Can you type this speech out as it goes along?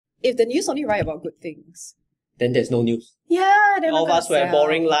if the news only write about good things, then there's no news. yeah, they're All not of us gonna were sell.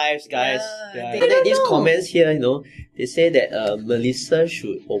 boring lives, guys. Yeah, Yeah. they don't These know. comments here, they say that Melissa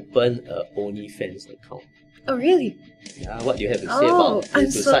should open a OnlyFans account. Oh, really? Yeah, what do you have to say Oh, about I'm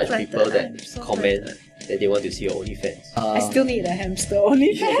to so such flattered. people that I'm so comment flattered. that they want to see your OnlyFans? I still need a hamster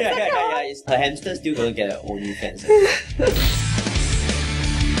only. yeah. Her hamster still gonna get an OnlyFans account.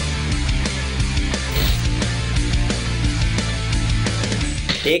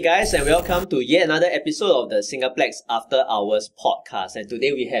 Hey guys, and welcome to yet another episode of the Singaplex After Hours podcast. And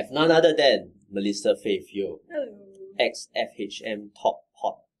today we have none other than Melissa Faith Yeo, Hello. ex-FHM top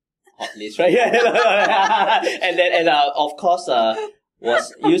hot list, right? and of course,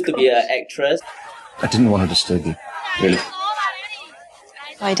 used to be an actress. I didn't want to disturb you. Really?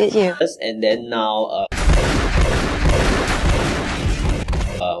 Why did you? And then now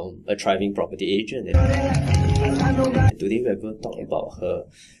a thriving property agent. And today we're going to talk about her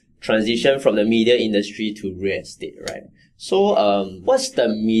transition from the media industry to real estate, right? So what's the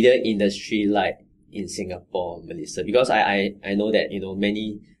media industry like in Singapore, Melissa? Because I know that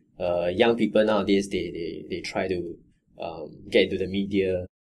many young people nowadays they try to get into the media.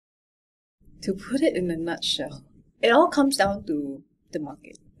 To put it in a nutshell, it all comes down to the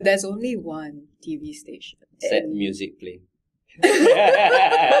market. There's only one TV station. Set music play. You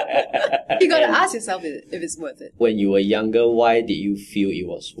gotta ask yourself if it's worth it. When you were younger, why did you feel it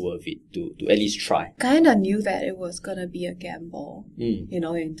was worth it to at least try? Kinda knew that it was gonna be a gamble, Mm.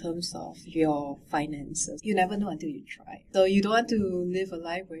 in terms of your finances. You never know until you try. So you don't want to live a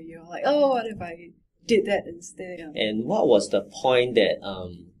life where you're like, oh, what if I did that instead? And what was the point that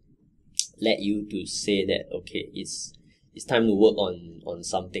led you to say that, okay, it's time to work on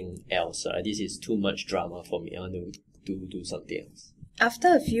something else. This is too much drama for me. I want to do something else. After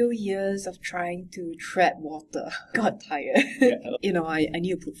a few years of trying to tread water, got tired. Yeah. I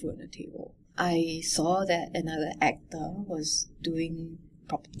need to put food on the table. I saw that another actor was doing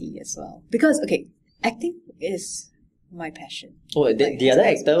property as well. Because, okay, acting is my passion. Oh, Like, the other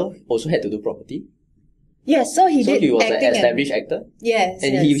that's actor also had to do property? Yes, so he So did he was an acting established actor? Yes,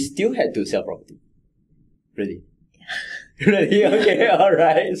 And yes. he still had to sell property? Really? Really? Okay,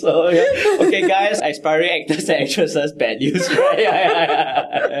 alright. So, yeah. Okay, guys, aspiring actors and actresses, bad news, right?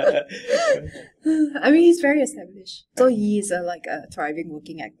 I mean, he's very established. So he's a thriving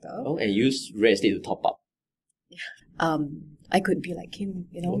working actor. Oh, and use real estate to top up. I could be like him,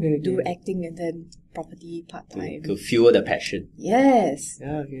 Okay, do okay. acting and then property part-time. To fuel the passion. Yes.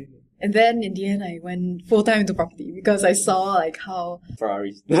 Yeah, okay. And then in the end, I went full-time into property because I saw how...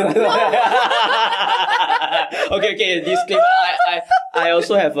 Ferraris. Okay, disclaimer. I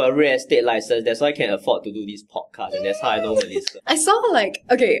also have a real estate license. That's why I can afford to do this podcast, and that's how I know Melissa. I saw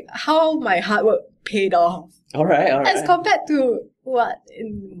how my hard work paid off Alright. as compared to what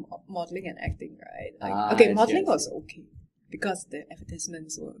in modeling and acting, right? I see, modeling I was see. okay because the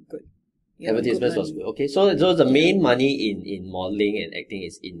advertisements were good. Advertisements was good. Okay, so the main money in modeling and acting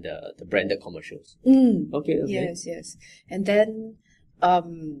is in the branded commercials. Okay. Yes. And then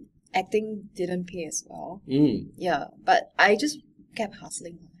acting didn't pay as well. Yeah, but I just kept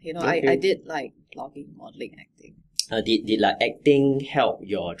hustling. Okay. I did blogging, modeling, acting. Did acting help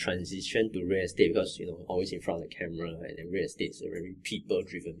your transition to real estate? Because always in front of the camera, and then real estate is a very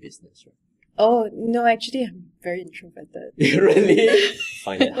people-driven business, right? Oh, no, actually, I'm very introverted. Really?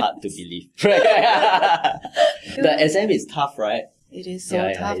 Find it hard to believe. The exam is tough, right? It is so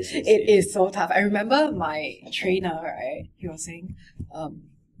Yeah, tough. it's It is so tough. I remember my trainer, right? He was saying,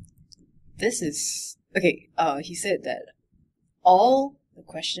 this is... Okay, he said that all the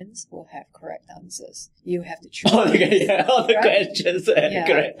questions will have correct answers. You have to choose. All the Right? questions and Yeah.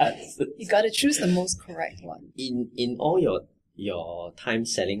 correct answers. You gotta choose the most correct one. In all your time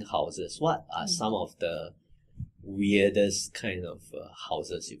selling houses, what are some of the weirdest kind of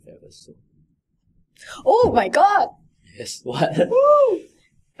houses you've ever sold? Oh my god! Yes, what? Woo!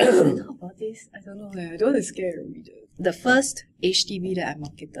 Talk about this. I don't know. I don't want to scare the reader. The first HDB that I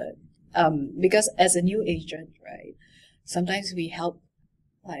marketed, because as a new agent, right, sometimes we help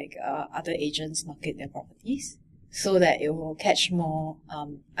other agents market their properties so that it will catch more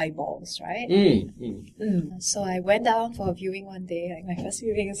eyeballs, right? So I went down for a viewing one day, my first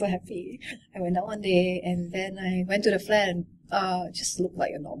viewing. I'm so happy. I went down one day and then I went to the flat and just looked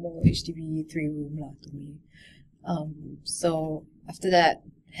like a normal HDB 3-room to me. So after that,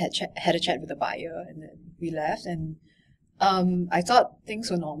 had a chat with the buyer and then we left and I thought things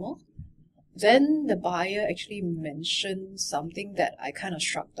were normal. Then the buyer actually mentioned something that I kind of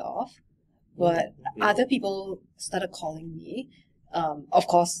shrugged off. But other people started calling me. Of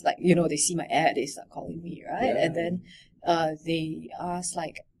course, they see my ad, they start calling me, right? Yeah. And then they asked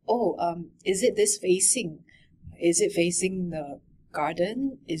is it this facing? Is it facing the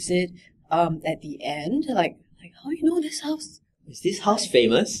garden? Is it at the end? Like how you know this house? Is this house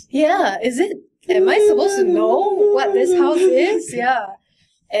famous? Yeah, is it? Am I supposed to know what this house is? Yeah.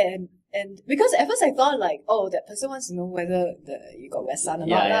 And because at first I thought like, oh, that person wants to know whether you got west sun or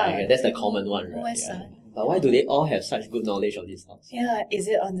not. Yeah. That's the common one, right? West sun. But why do they all have such good knowledge of this house? Yeah, is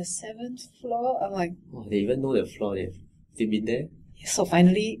it on the 7th floor? I'm like, oh, they even know the floor. They've been there. So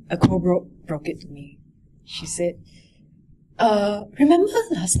finally, a co broke it to me. She said, remember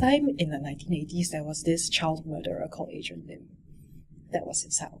last time in the 1980s, there was this child murderer called Adrian Lim. That was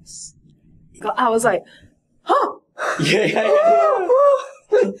his house. I was like, huh? Yeah.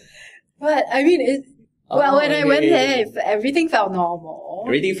 But I mean, when I went there, everything felt normal.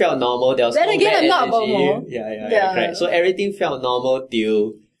 Everything felt normal. There was then no again, bad I'm not energy. normal. Yeah, correct. So everything felt normal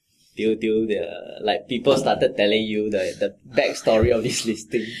till the like people started telling you the backstory of this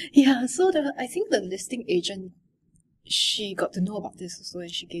listing. Yeah, so I think the listing agent, she got to know about this also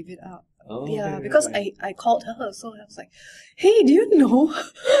and she gave it up. Oh, yeah, right, because right. I called her, so I was like, hey, do you know?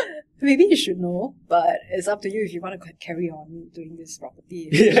 Maybe you should know, but it's up to you if you want to carry on doing this property.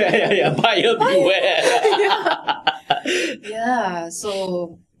 Yeah, buyer beware. Yeah,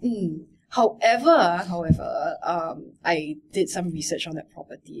 so, However, I did some research on that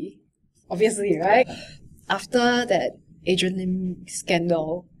property. Obviously, right? After that Adrian Lim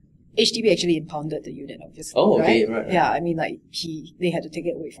scandal, HDB actually impounded the unit, obviously. Oh, okay, right. Yeah, I mean, like, they had to take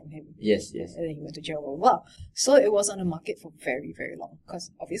it away from him. Yes. And then he went to jail. Wow. So it was on the market for very, very long.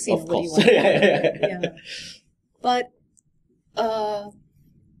 Because obviously Of nobody course. wanted Yeah. Yeah. But,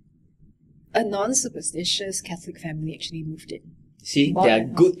 a non-superstitious Catholic family actually moved in. See, there are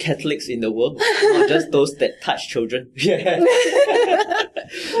good Catholics in the world, not just those that touch children. Yeah.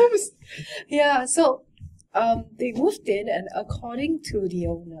 Yeah, so they moved in, and according to the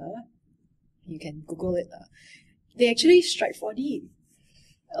owner, you can Google it. They actually strike 4D.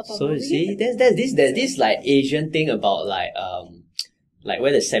 So you see, there's this like Asian thing about like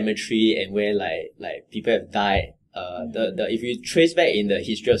where the cemetery and where like people have died. The if you trace back in the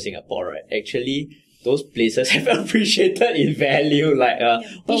history of Singapore, right, actually those places have appreciated in value. Like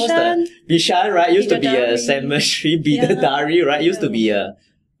what was the Bishan, right? Used to be a cemetery. Bidadari, right? Used to be a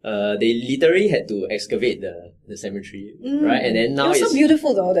they literally had to excavate the cemetery, right? And then now it was so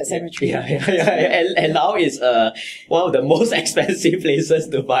beautiful though, that cemetery. Yeah. And now it's one of the most expensive places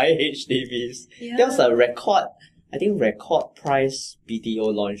to buy HDBs. Yeah. There was a record price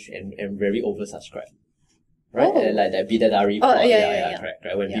BTO launch and very oversubscribed. Right? Oh. And like that Bidadari plot. Yeah. Correct.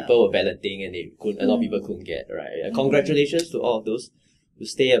 When people were balloting and a lot of people couldn't get, right? Congratulations to all of those who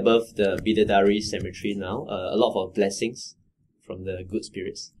stay above the Bidadari cemetery now. A lot of blessings from the good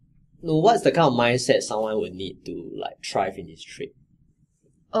spirits. No, what's the kind of mindset someone would need to like thrive in this trade?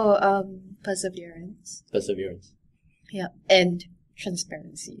 Perseverance. Perseverance. Yeah. And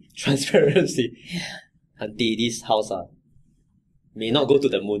transparency. Transparency. Yeah. Until this house may not go to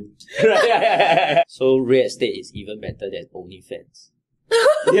the moon. So real estate is even better than OnlyFans.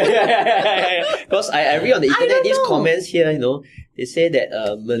 Because I read on the internet these comments here, they say that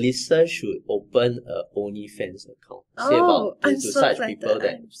Melissa should open a OnlyFans account. Say about I'm to so such flattered. people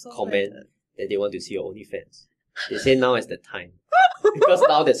that I'm so comment flattered. that they want to see your OnlyFans. They say now is the time. Because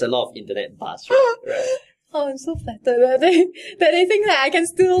now there's a lot of internet buzz, right? Oh, I'm so flattered that they think that I can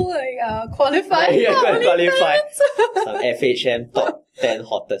still qualify for Qualify. OnlyFans. Some FHM top 10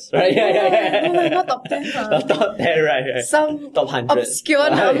 hottest, right? No, not top 10. Not top 10, right. Some top 100. obscure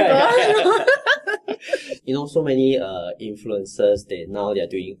number. So many influencers, they're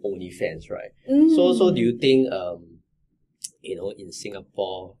doing OnlyFans, right? Mm. So do you think in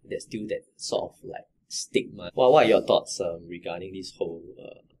Singapore there's still that sort of like stigma? What are your thoughts regarding this whole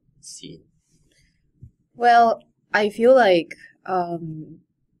scene? Well, I feel like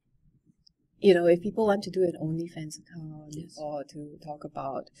if people want to do an OnlyFans account or to talk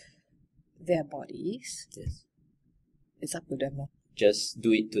about their bodies, it's up to them. Just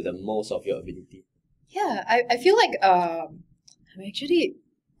do it to the most of your ability. Yeah, I feel like I'm actually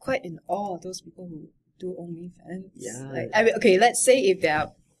quite in awe of those people who do OnlyFans. Yeah. Let's say if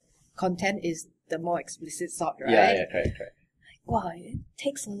their content is the more explicit sort, right? Yeah, correct. Wow, it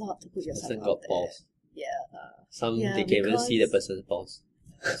takes a lot to put yourself Person out got there. balls. Yeah. Some Yeah, they can even because- see the person's balls.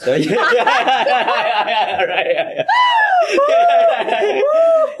 So right.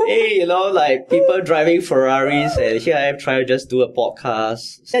 Hey, like people driving Ferraris, and here I am trying to just do a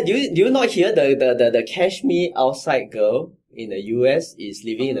podcast. Yeah, do you not hear the Cash Me Outside girl in the US is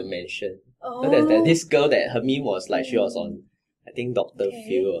living in a mansion? Oh. So there's this girl that her meme was like she was on, I think, Dr. Okay.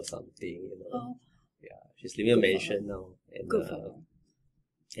 Phil or something. Oh. Yeah, she's living in a Good for mansion now. And, Good for her.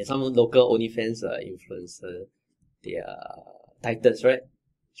 And some local OnlyFans influencer, their titles, right?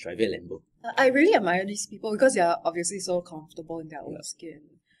 Driving a Lambo. I really admire these people because they are obviously so comfortable in their own skin.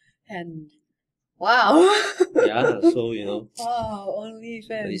 And wow. Yeah, so, Wow,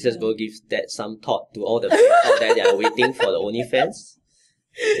 OnlyFans. let's just go give that some thought to all the people out there that are waiting for the OnlyFans.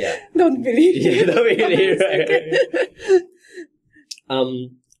 Yeah. Don't believe Yeah, it. don't really, right?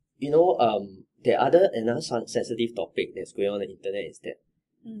 Another sensitive topic that's going on the internet is that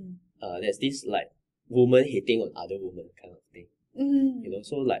there's this like woman hating on other women kind of thing.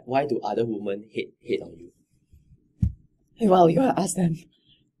 So like why do other women hate on you? Well, you gotta ask them.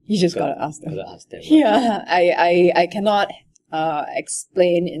 You just gotta ask them. Gotta ask them. Right? Yeah, I cannot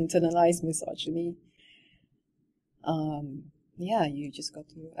explain internalized misogyny. Yeah, you just got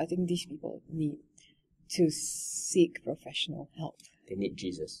to. I think these people need to seek professional help. They need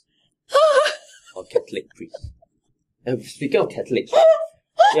Jesus or Catholic priest. Speaking of Catholics,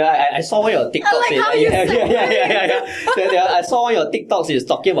 yeah, I saw one of your TikToks. I like how you said Yeah. I saw one of your TikToks is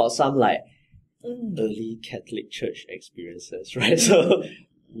talking about some like early Catholic church experiences, right? So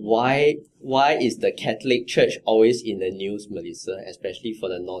why is the Catholic Church always in the news, Melissa, especially for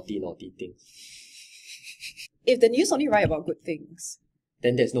the naughty things? If the news only write about good things,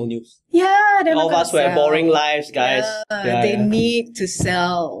 Then there's no news. yeah, they're All of not us gonna who have sell. boring lives, guys. Yeah, they need to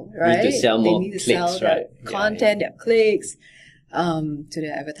sell, right? Need to sell more they need to clicks, sell their right? Yeah, content, their clicks, to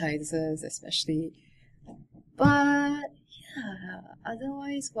their advertisers especially. But yeah,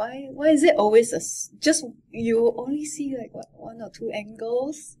 otherwise, why is it always just you only see like what, one or two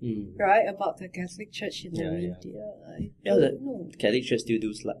angles, right, about the Catholic Church in the media? The Catholic Church still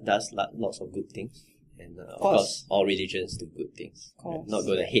does lots of good things. And of course, all religions do good things. Course. Not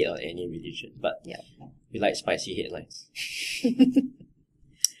going to hate on any religion, but we like spicy headlines.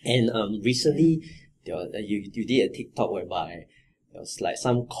 And recently, you did a TikTok whereby there was like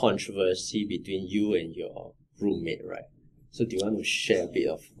some controversy between you and your roommate, right? So do you want to share a bit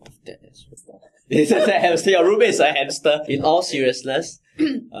of that as well? This is a hamster. Your roommate is a hamster. In all seriousness,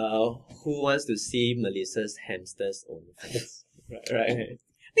 who wants to see Melissa's hamster's OnlyFans? Right.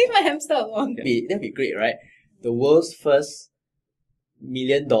 Leave my hamster alone. That'd be great, right? The world's first $1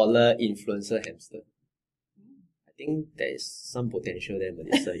 million influencer hamster. I think there is some potential there,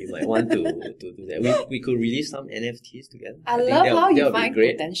 Melissa. You might want to do that. We could release some NFTs together. I love how you that would find be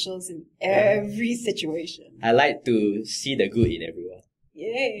great. potentials in every situation. I like to see the good in everyone,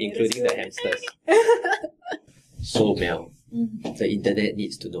 Yay, including the hamsters. So, Mel, the internet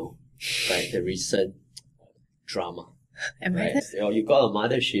needs to know, right? The recent drama. Am I Right. that? So you got a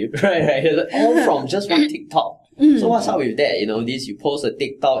mothership, right? All from just one TikTok. So what's up with that? You post a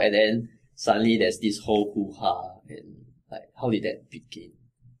TikTok and then suddenly there's this whole hoo-ha and like, how did that begin?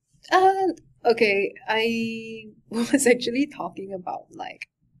 Okay, I was actually talking about like,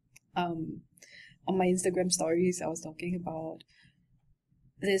 on my Instagram stories, I was talking about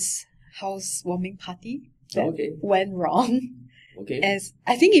this housewarming party that went wrong. Okay. As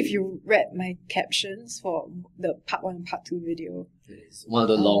I think if you read my captions for the part 1 and part 2 video. It's one of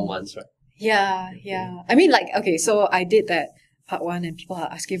the long ones, right? Yeah. I mean, like, okay, so I did that part 1 and people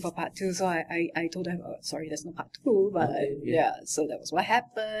are asking for part 2, so I told them, oh, sorry, there's no part 2, but so that was what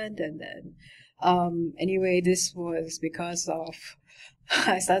happened. And then, anyway, this was because of,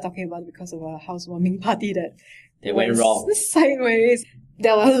 I started talking about it because of a housewarming party that went wrong. Sideways.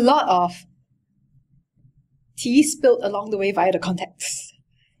 There were a lot of tea spilled along the way via the contacts.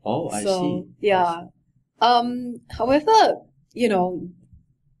 Oh, I see. Yeah. However,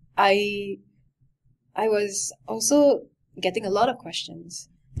 I was also getting a lot of questions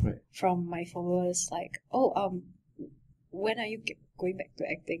from my followers, like, when are you going back to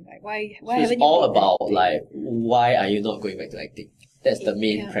acting? Like, why So haven't it's you all been about acting? like, why are you not going back to acting? That's the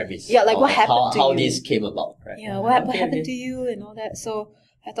main premise. Yeah, like what happened to how you? this came about, right? Yeah, what happened to you and all that. So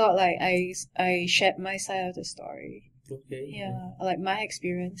I thought like I shared my side of the story. Okay. Yeah, like my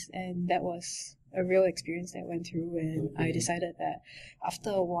experience, and that was a real experience that I went through, and I decided that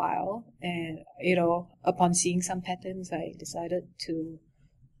after a while, and upon seeing some patterns, I decided to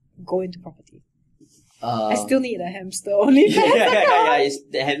go into property. I still need a hamster OnlyFans. Yeah. It's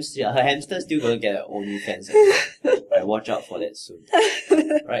the hamster. Her hamster's still gonna get an OnlyFans. Right, watch out for that soon.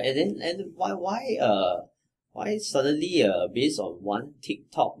 Right, and why suddenly based on one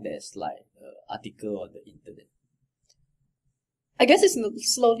TikTok there's like an article on the internet? I guess it's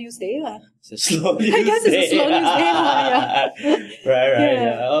slow news day, lah. It's a slow news I guess it's a slow news day, yeah. Right. Yeah.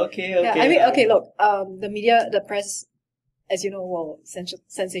 Yeah. Okay. Yeah, I mean, okay, look, the media, the press, as you know, will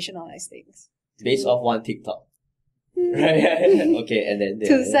sensationalize things. Based off one TikTok. Right. Okay, and then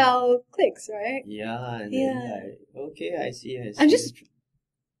to sell clicks, right? Yeah, and then like, okay, I see. I'm just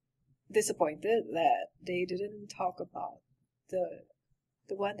disappointed that they didn't talk about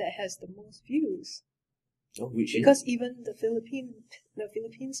the one that has the most views. Oh, which Because even the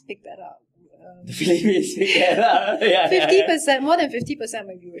Philippines picked that up. the Philippines. Yeah, 50%, more than 50% of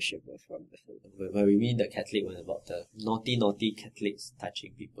my viewership was from the Philippines. But we mean the Catholic one about the naughty Catholics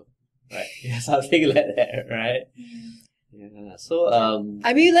touching people, right? Yeah, something like that, right? Yeah. So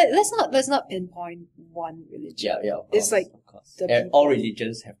I mean, let's not pinpoint one religion. yeah, of course, It's like of course. the All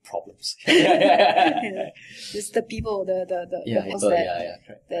religions have problems. It's the people, the ones correct.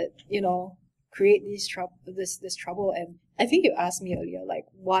 that create this trouble. And I think you asked me earlier, like,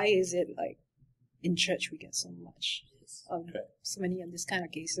 why is it like in church we get so much, so many of this kind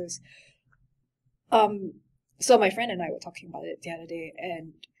of cases. So my friend and I were talking about it the other day,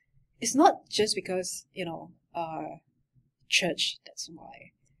 and it's not just because church, that's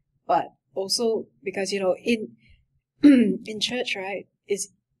why, but also because in church, right, it's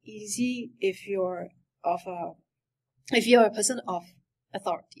easy if you're a person of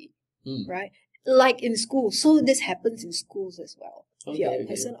authority, right? Like in school. So this happens in schools as well. If you're a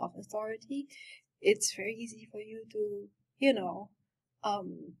person of authority, it's very easy for you to,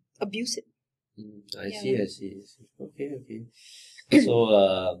 abuse it. I see. Okay.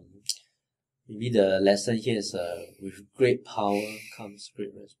 So, maybe the lesson here is with great power comes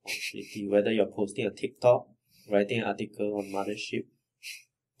great responsibility. Whether you're posting a TikTok, writing an article on mothership,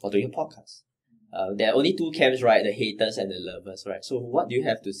 or doing a podcast. There are only two camps, right? The haters and the lovers, right? So what do you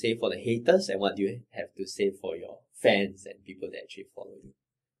have to say for the haters, and what do you have to say for your fans and people that actually follow you?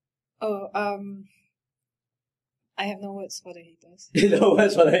 I have no words for the haters. No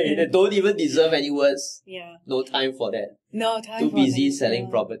words for the haters. Don't even deserve any words. Yeah. No time for that. No time. Too for busy them. selling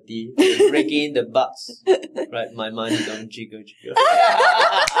property, breaking in the bucks. Right, my money don't jiggle.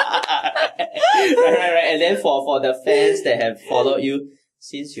 right. And then for the fans that have followed you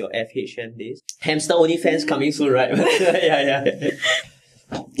since your FHM days, Hamster OnlyFans coming soon, right? Yeah.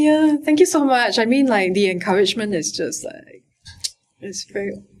 Yeah, thank you so much. I mean, like, the encouragement is just like, it's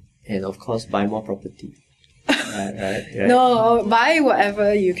very... And of course, buy more property. Right. No, buy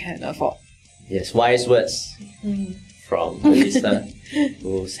whatever you can afford. Yes, wise words from Melissa,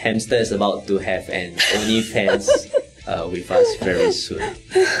 whose hamster is about to have an OnlyFans with us very soon.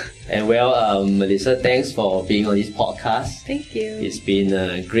 And well, Melissa, thanks for being on this podcast. Thank you. It's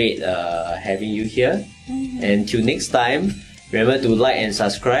been great having you here. And till next time, remember to like and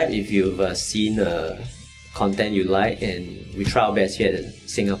subscribe if you've seen content you like, and we try our best here at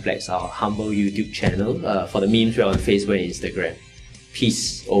Singaplex, our humble YouTube channel. For the memes, we're on Facebook and Instagram.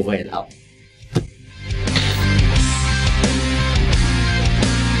 Peace, over and out.